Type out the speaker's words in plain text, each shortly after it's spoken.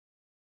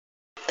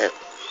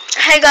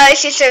Hey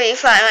guys, it's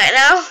Reef right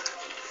now.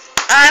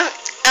 I'm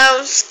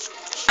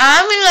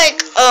I'm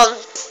like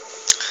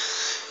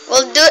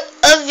we'll do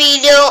a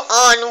video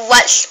on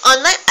what's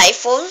on my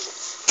iPhone.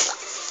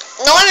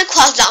 No one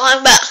requested that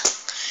one, but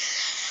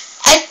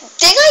I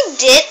think I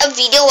did a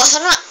video was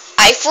on my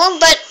iPhone,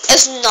 but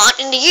it's not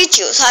in the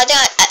YouTube. So I think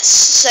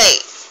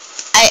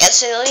I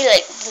accidentally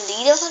like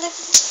deleted or something.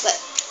 But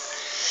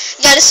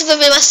yeah, this will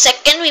be my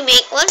second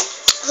remake one.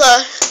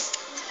 So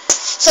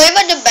sorry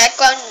about the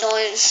background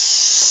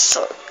noise,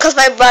 because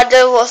my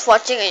brother was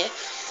watching a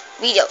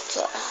video.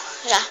 So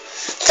yeah,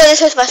 so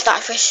this was my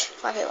starfish,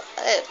 my favorite.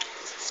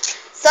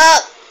 So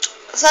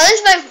this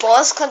is my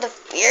boss called the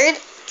beard,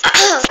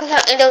 because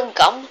I'm eating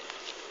gum.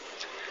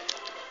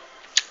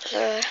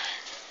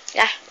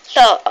 Yeah,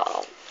 so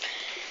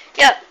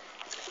yeah,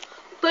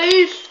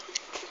 please.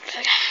 So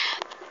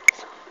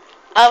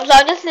I'm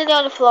just sitting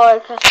on the floor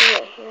because he's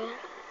right here.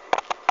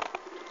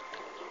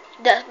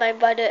 That's my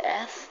brother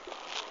ass.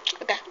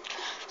 Okay,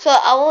 so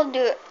I will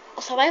do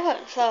so my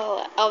phone.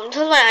 So this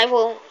is my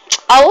iPhone.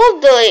 I will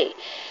do a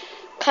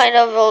kind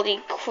of really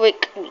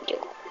quick video.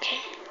 Okay,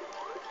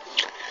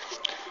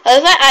 this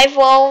is my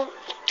iPhone,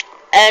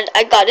 and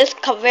I got this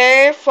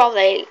cover from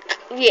like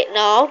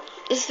Vietnam.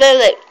 It's very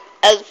like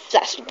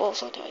flexible,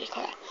 so what you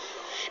call it.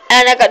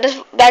 And I got this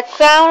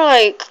background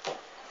like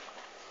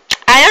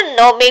I don't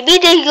know. Maybe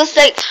they use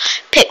like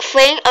pick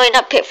frame. I mean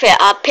not pick frame.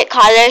 Pick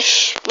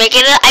collage.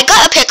 Making it. I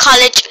got a pick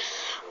collage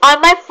on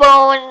my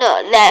phone,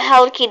 that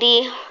Hello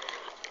Kitty,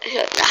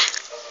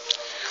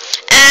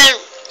 and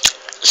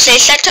say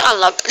set to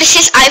unlock. This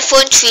is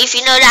iPhone 3, if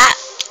you know that.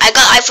 I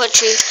got iPhone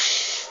 3.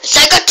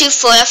 So I got two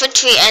phones, iPhone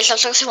 3 and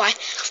Samsung Y,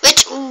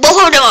 which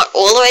both of them are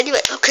old already,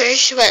 but okay,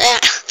 but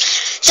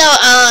so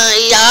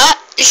yeah,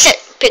 it said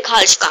pick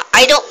college car.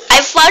 I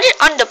found it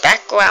on the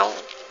background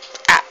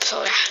app,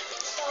 so yeah.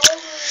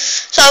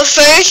 So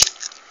first,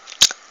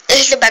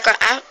 this is the background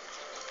app.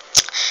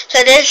 So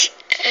this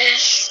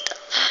is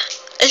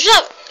it's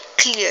not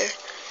clear.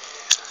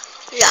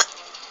 Yeah.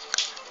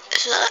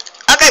 It's not.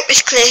 Okay,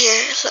 it's clear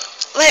here. So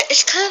wait,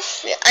 it's kind of.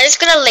 I'm just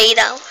gonna lay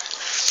down.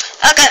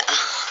 Okay.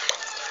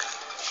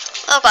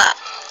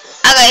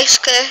 Okay, it's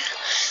clear.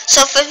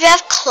 So first we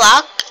have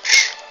clock.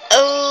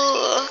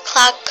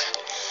 Clock.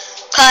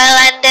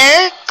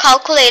 Calendar,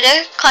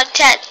 calculator,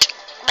 contact,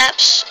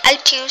 maps,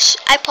 iTunes,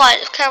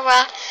 iPod,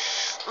 camera,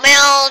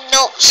 mail,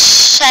 notes,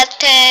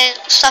 setting,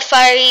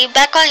 Safari,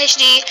 background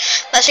HD,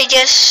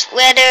 messages,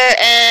 weather,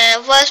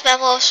 and voice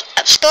memos,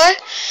 App Store,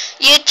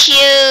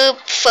 YouTube,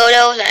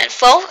 photos, and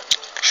phone.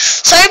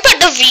 Sorry, but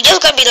the video is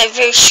gonna be like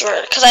very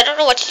short because I don't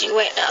know what to do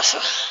right now. So,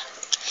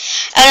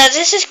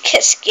 this is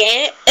Kiss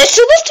Game. It's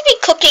supposed to be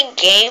cooking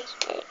game.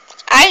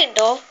 I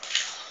know.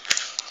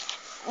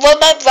 Well,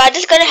 my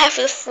brother's gonna have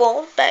his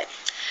phone, but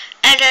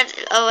and then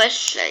I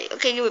was like,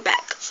 okay, give it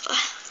back.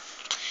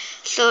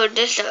 So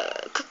there's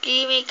a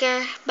cookie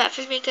maker,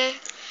 breakfast maker,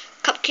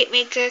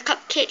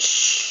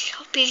 cupcakes,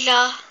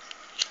 pizza,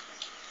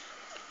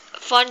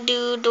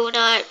 fondue,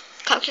 donut,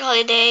 cupcake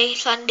holiday,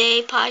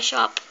 sundae, pie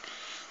shop,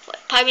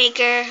 pie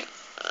maker,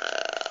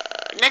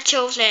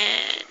 nachos,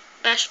 and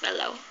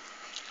marshmallow.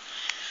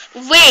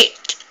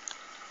 Wait,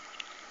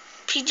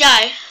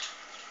 PJ,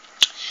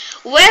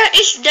 where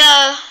is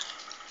the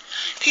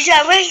PJ?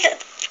 Where's the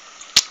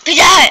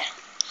PJ?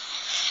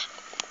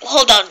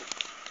 Hold on.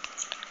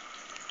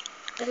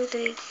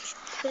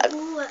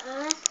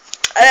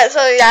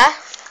 So yeah,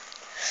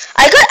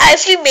 I got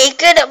ice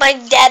maker that my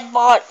dad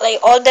bought like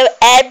all the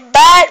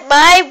but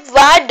my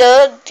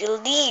brother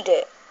deleted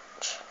it.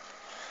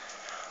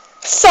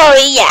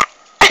 Sorry, yeah.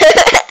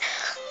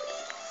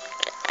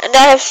 And I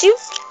have so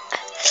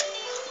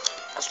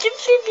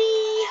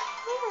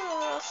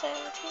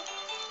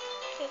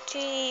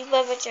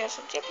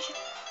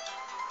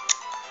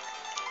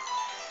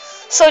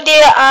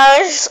there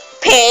are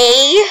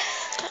pay.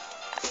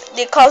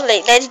 They cost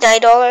like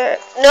 $99.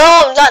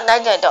 No, not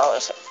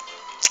 $99.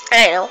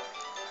 I don't know.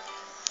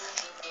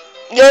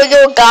 Yo,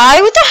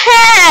 guy, what the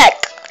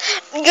heck?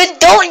 You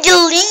don't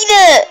delete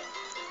it.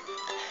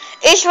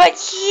 It's right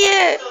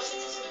here.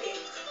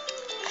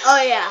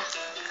 Oh yeah,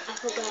 I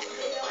forgot.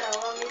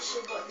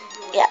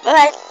 Yeah,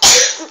 bye.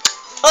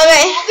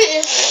 Okay.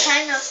 It's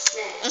kind of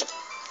sad.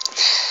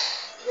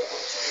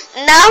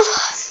 Now.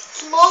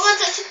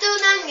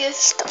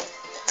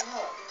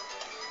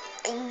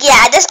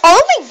 Yeah, that's all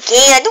my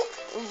game.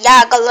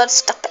 I got a lot of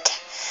stuff, but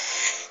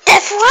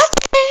that's what.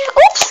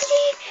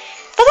 Oopsie.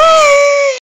 Bye bye.